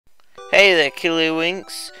Hey there,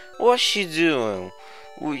 Killywinks. What you doing?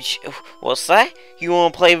 What's that? You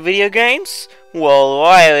wanna play video games? Well,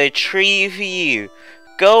 I have a treat for you.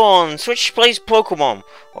 Go on Switch Plays Pokemon,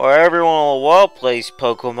 or everyone in the world plays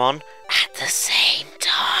Pokemon at the same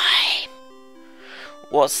time.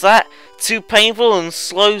 What's that? Too painful and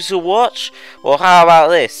slow to watch? Well, how about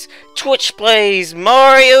this? Twitch plays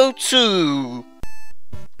Mario 2.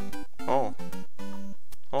 Oh.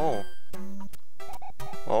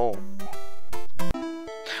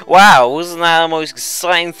 Wow, wasn't that the most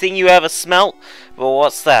exciting thing you ever smelt? But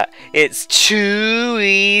what's that? It's too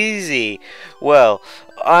easy. Well,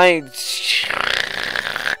 why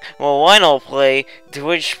not play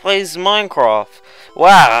Twitch Plays Minecraft?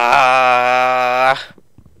 Wow,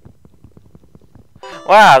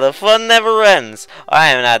 the fun never ends. I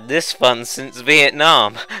haven't had this fun since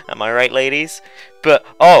Vietnam. Am I right, ladies? But,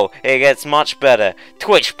 oh, it gets much better.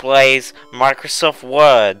 Twitch Plays Microsoft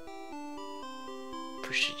Word.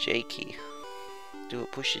 Push the J key. Do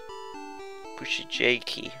it, push it. Push the J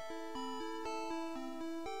key.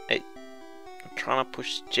 Hey, I'm trying to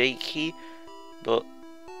push the J key, but...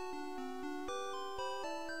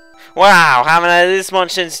 Wow, haven't had this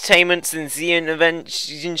much entertainment since the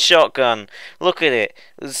intervention shotgun. Look at it.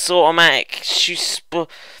 It's automatic.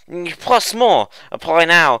 Plus more. Apply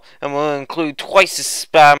now, and we'll include twice the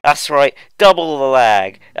spam. That's right. Double the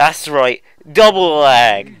lag. That's right. Double the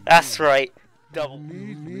lag. That's right. Double.